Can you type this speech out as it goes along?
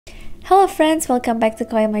Hello friends, welcome back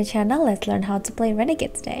to my channel. Let's learn how to play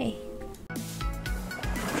Renegade today.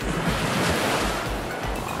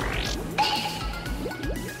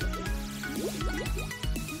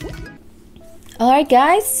 Alright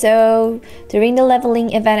guys, so during the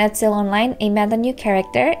leveling event at Seal Online, I met a new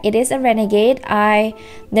character. It is a Renegade. I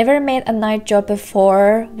never made a night job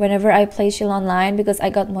before whenever I play Seal Online because I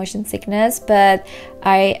got motion sickness, but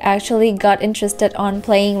I actually got interested on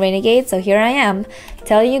playing Renegade, so here I am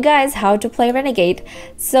telling you guys how to play Renegade.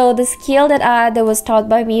 So the skill that was taught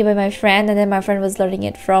by me by my friend, and then my friend was learning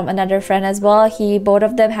it from another friend as well. Both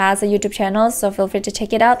of them has a YouTube channel, so feel free to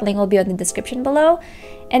check it out. Link will be on the description below.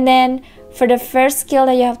 And then for the first skill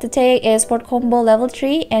that you have to take is Sport Combo level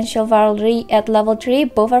 3 and Chivalry at level 3.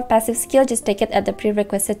 Both are passive skill, just take it at the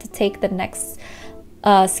prerequisite to take the next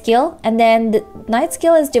skill. And then the night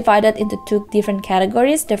skill is divided into two different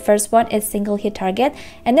categories. The first one is single hit target,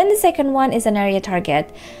 and then the second one is an area target.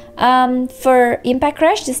 For Impact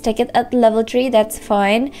Crash, just take it at level 3, that's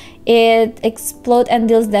fine. It explodes and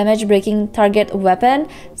deals damage breaking target weapon.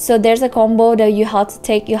 So there's a combo that you have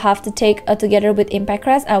to take together with Impact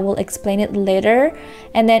Crash. I will explain it later.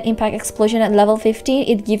 And then Impact Explosion at level 15,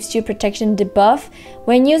 it gives you protection debuff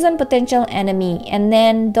when used on potential enemy. And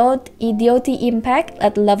then DOT Impact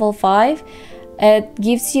at level 5, it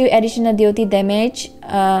gives you additional DOT damage.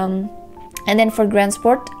 And then for Grand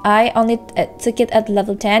Sport, I only took it at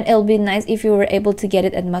level 10. It'll be nice if you were able to get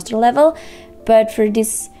it at master level, but for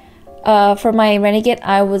this for my Renegade,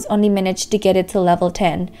 I was only managed to get it to level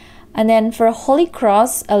 10. And then for Holy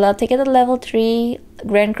Cross, I'll take it at level 3,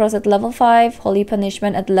 Grand Cross at level 5, Holy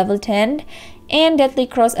Punishment at level 10, and Deadly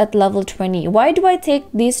Cross at level 20. Why do I take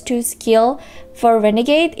these two skill for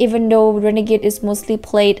Renegade, even though Renegade is mostly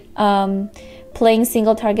played playing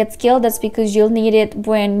single target skill? That's because you'll need it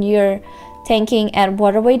when you're tanking at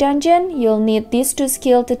Waterway Dungeon. You'll need these two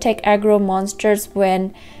skill to take aggro monsters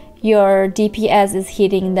when your DPS is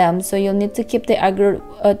hitting them. So you'll need to keep the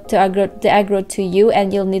aggro to you,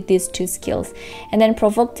 and you'll need these two skills. And then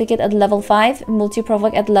Provoke, take it at level 5,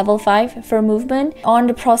 Multi-Provoke at level 5 for movement. On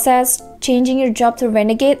the process changing your job to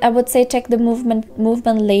Renegade, I would say take the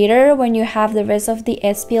movement later when you have the rest of the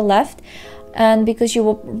SP left. And because you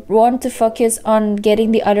will want to focus on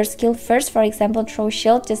getting the other skill first, for example Throw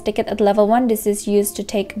Shield, just take it at level 1. This is used to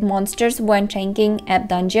take monsters when tanking at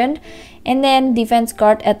dungeon. And then Defense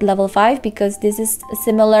Guard at level 5, because this is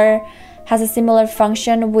has a similar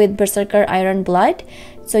function with Berserker Iron Blood,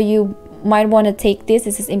 so you might want to take this.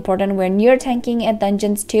 This is important when you're tanking at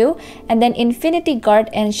dungeons too. And then Infinity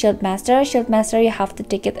Guard and Shield Master. Shield Master, you have to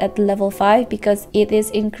take it at level 5 because it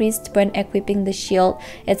is increased when equipping the shield.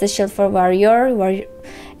 It's a shield for warrior,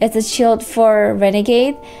 it's a shield for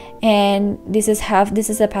Renegade, and this is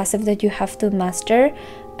a passive that you have to master.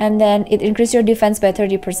 And then it increases your defense by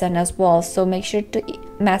 30% as well, so make sure to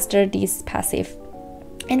master this passive.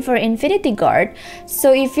 And for Infinity Guard,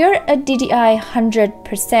 so if you're a DDI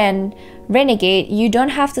 100% Renegade, you don't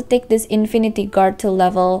have to take this Infinity Guard to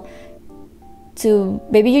level 2.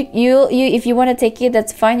 Maybe you if you want to take it,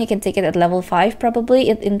 that's fine. You can take it at level 5 probably.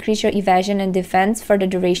 It increases your evasion and defense for the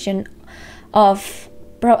duration of,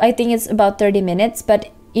 I think it's about 30 minutes.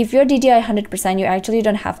 But if you're DDI 100%, you actually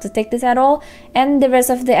don't have to take this at all, and the rest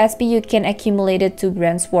of the SP you can accumulate it to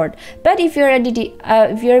Grand Sword. But if you're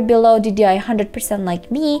if you're below DDI 100% like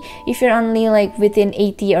me, if you're only like within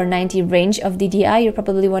 80 or 90 range of DDI, you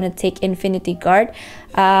probably want to take Infinity Guard.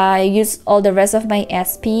 I used all the rest of my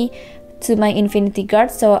SP to my Infinity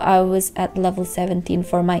Guard, so I was at level 17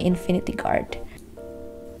 for my Infinity Guard.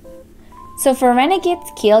 So for Renegade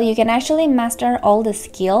skill, you can actually master all the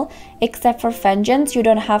skill except for Vengeance. You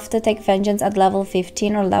don't have to take Vengeance at level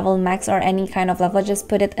 15 or level max or any kind of level. Just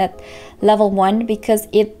put it at level 1 because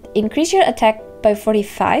it increases your attack by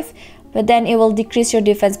 45, but then it will decrease your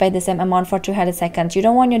defense by the same amount for 200 seconds. You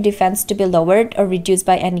don't want your defense to be lowered or reduced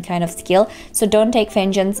by any kind of skill, so don't take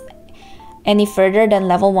Vengeance any further than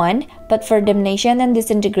level 1. But for Damnation and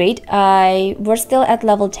Disintegrate, I was still at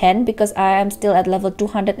level 10 because I am still at level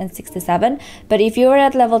 267. But if you are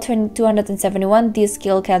at level 271, this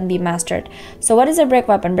skill can be mastered. So what is a Break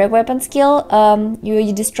Weapon? Break Weapon skill,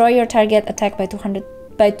 you destroy your target attack by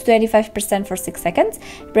 25% for 6 seconds.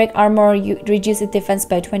 Break Armor, you reduce its defense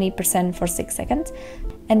by 20% for 6 seconds.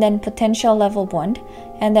 And then Potential level 1,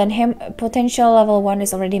 and then Potential level 1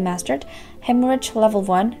 is already mastered. Hemorrhage level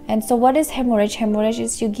 1. And so what is Hemorrhage? Hemorrhage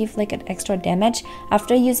is you give like an extra damage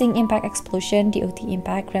after using Impact Explosion, DOT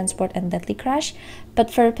Impact, Grand Sport, and Deadly Crash. But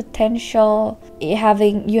for Potential, you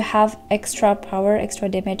have extra power, extra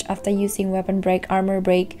damage after using Weapon Break, Armor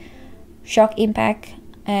Break, Shock Impact,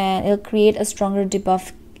 and it'll create a stronger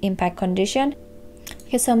debuff impact condition.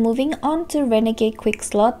 Okay, so moving on to Renegade quick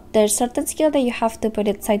slot, there's certain skill that you have to put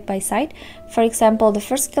it side by side. For example, the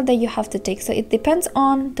first skill that you have to take, so it depends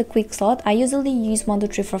on the quick slot. I usually use 1 2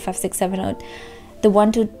 3 4 5 6 7 8, the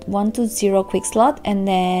 1 to 0 quick slot, and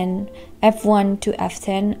then F1 to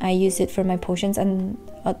F10 I use it for my potions and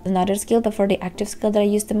another skill. But for the active skill that I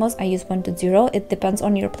use the most, I use 1 to 0. It depends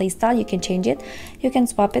on your playstyle. You can change it, you can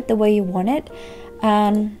swap it the way you want it.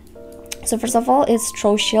 And so first of all, it's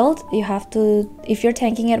throw shield. You have to, if you're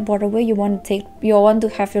tanking at waterway, you want to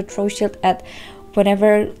have your throw shield at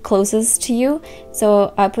whatever closest to you.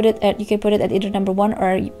 So I put it at, you can put it at either number 1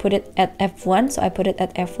 or you put it at F1. So I put it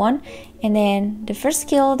at F1. And then the first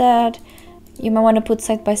skill that you might want to put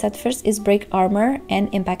side by side first is break armor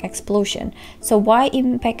and impact explosion. So why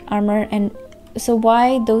impact armor and so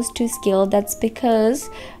why those two skills? That's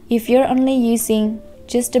because if you're only using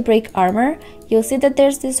just to break armor, you'll see that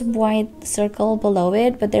there's this white circle below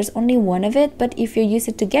it, but there's only one of it. But if you use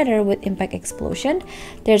it together with impact explosion,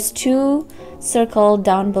 there's 2 circles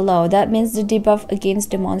down below. That means the debuff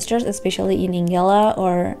against the monsters, especially in Ingela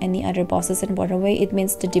or any other bosses in waterway, it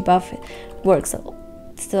means the debuff works.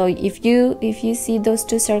 So if you see those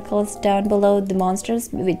 2 circles down below the monsters,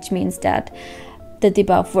 which means that the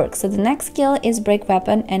debuff works. So the next skill is break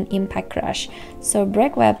weapon and impact crash. So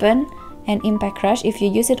break weapon and impact crash, if you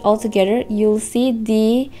use it all together, you'll see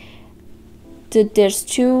there's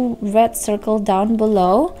 2 red circles down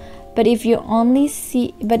below. But if you're only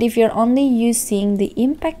using the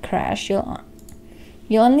impact crash, you'll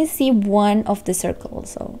only see one of the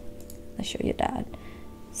circles. So I'll show you that.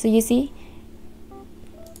 So you see,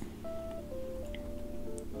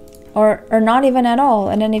 or not even at all.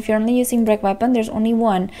 And then if you're only using break weapon, there's only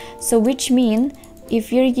one. So which means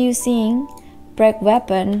if you're using break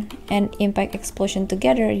weapon and impact explosion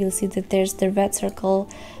together, you'll see that there's the red circle,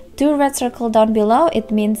 2 red circle down below. It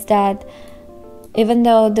means that even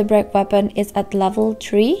though the break weapon is at level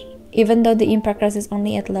 3, even though the impact crash is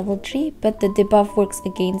only at level 3, but the debuff works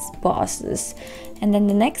against bosses. And then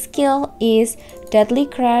the next skill is deadly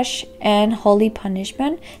crash and holy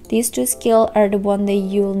punishment. These 2 skills are the one that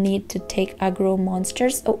you'll need to take aggro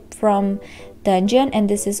monsters from dungeon, and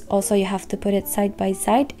this is also, you have to put it side by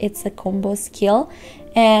side. It's a combo skill.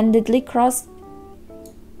 And deadly cross,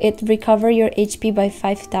 it recover your HP by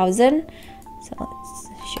 5,000. So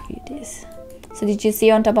let's show you this. So did you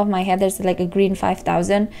see on top of my head there's like a green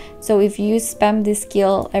 5,000? So if you spam this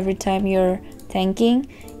skill every time you're tanking,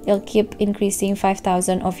 it'll keep increasing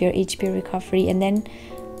 5,000 of your HP recovery. And then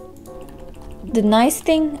the nice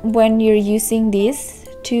thing when you're using these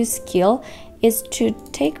 2 skill is to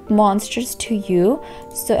take monsters to you.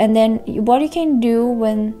 So and then what you can do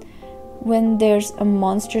when there's a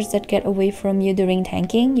monsters that get away from you during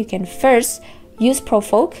tanking, you can first use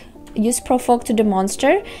provoke to the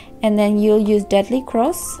monster, and then you'll use deadly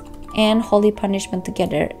cross and holy punishment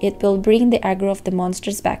together. It will bring the aggro of the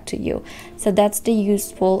monsters back to you. So that's the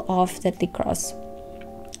useful of deadly cross.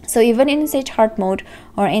 So even in Sage hard mode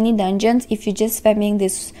or any dungeons, if you're just spamming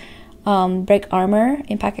this break armor,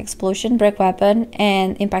 impact explosion, break weapon,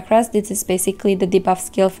 and impact crash, this is basically the debuff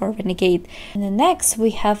skill for Renegade. And then next we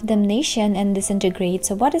have damnation and disintegrate.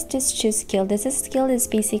 So what is this 2 skill? This skill is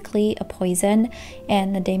basically a poison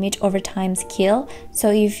and a damage over time skill. So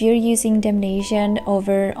if you're using damnation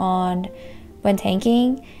over on when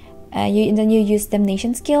tanking, then you use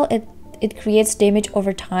damnation skill, it creates damage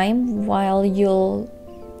over time while you're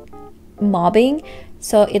mobbing.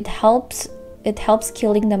 So it helps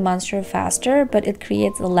killing the monster faster, but it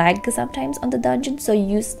creates a lag sometimes on the dungeon, so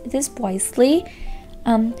use this wisely.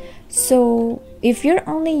 So if you're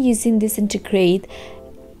only using disintegrate,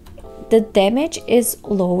 the damage is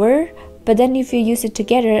lower, but then if you use it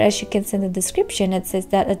together, as you can see in the description, it says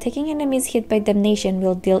that attacking enemies hit by damnation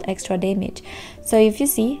will deal extra damage. So if you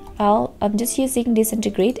see, I'm just using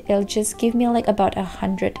disintegrate, it'll just give me like about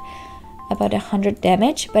 100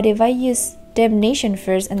 damage. But if I use damnation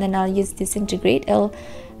first and then I'll use disintegrate, it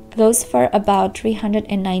goes for about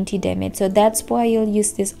 390 damage. So that's why you'll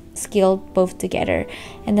use this skill both together.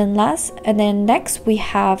 And then next we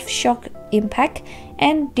have shock impact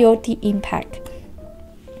and DOT impact.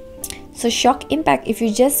 So shock impact, if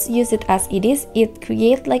you just use it as it is, it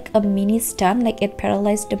creates like a mini stun, like it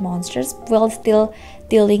paralyzes the monsters while still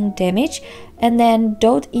dealing damage. And then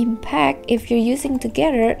DOT impact, if you're using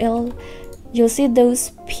together, you'll see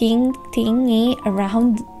those pink thingy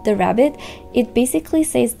around the rabbit. It basically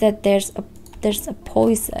says that there's a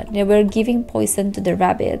poison. We're giving poison to the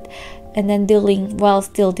rabbit and then dealing while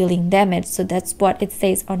still dealing damage. So that's what it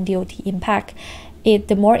says on DOT impact.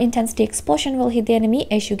 The more intense the explosion will hit the enemy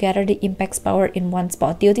as you gather the impact's power in one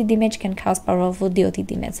spot. DOT damage can cause powerful DOT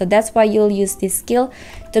damage. So that's why you'll use this skill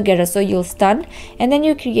together. So you'll stun and then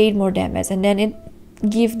you create more damage, and then it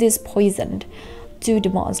give this poisoned to the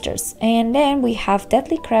monsters. And then we have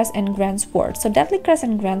Deadly Crest and Grand Sword. So Deadly Crest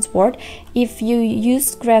and Grand Sword, if you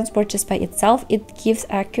use Grand Sword just by itself, it gives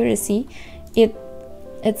accuracy. It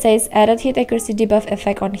says added hit accuracy debuff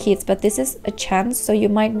effect on hits, but this is a chance, so you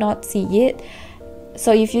might not see it.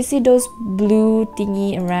 So if you see those blue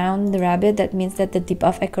thingy around the rabbit, that means that the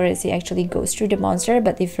debuff accuracy actually goes through the monster.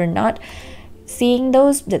 But if you're not seeing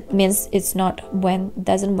those, that means it's not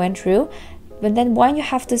doesn't went through. But then why you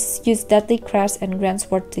have to use Deadly Crest and Grand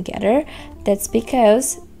Sword together? That's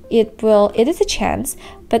because it is a chance,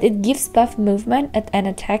 but it gives buff movement and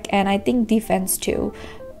attack, and I think defense too,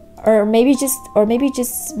 or maybe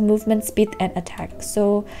just movement, speed, and attack.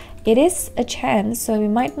 So it is a chance, so it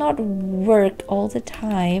might not work all the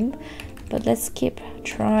time, but let's keep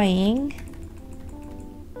trying.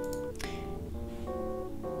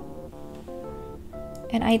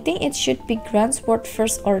 And I think it should be Grand Sword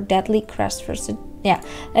first or Deadly Crest first. Yeah,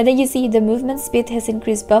 and then you see the movement speed has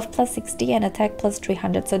increased buff plus 60 and attack plus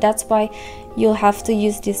 300. So that's why you'll have to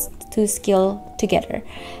use these two skills together.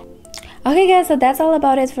 Okay guys, so that's all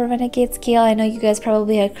about it for Renegade skill. I know you guys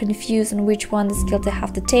probably are confused on which one the skill to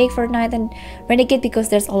have to take for Knight and Renegade, because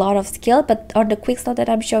there's a lot of skill, but on the quick slot that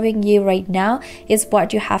I'm showing you right now is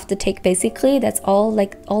what you have to take basically. That's all,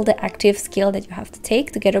 like all the active skill that you have to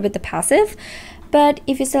take together with the passive. But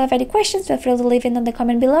if you still have any questions, feel free to leave it in the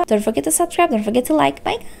comment below. Don't forget to subscribe, don't forget to like.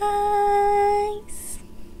 Bye guys!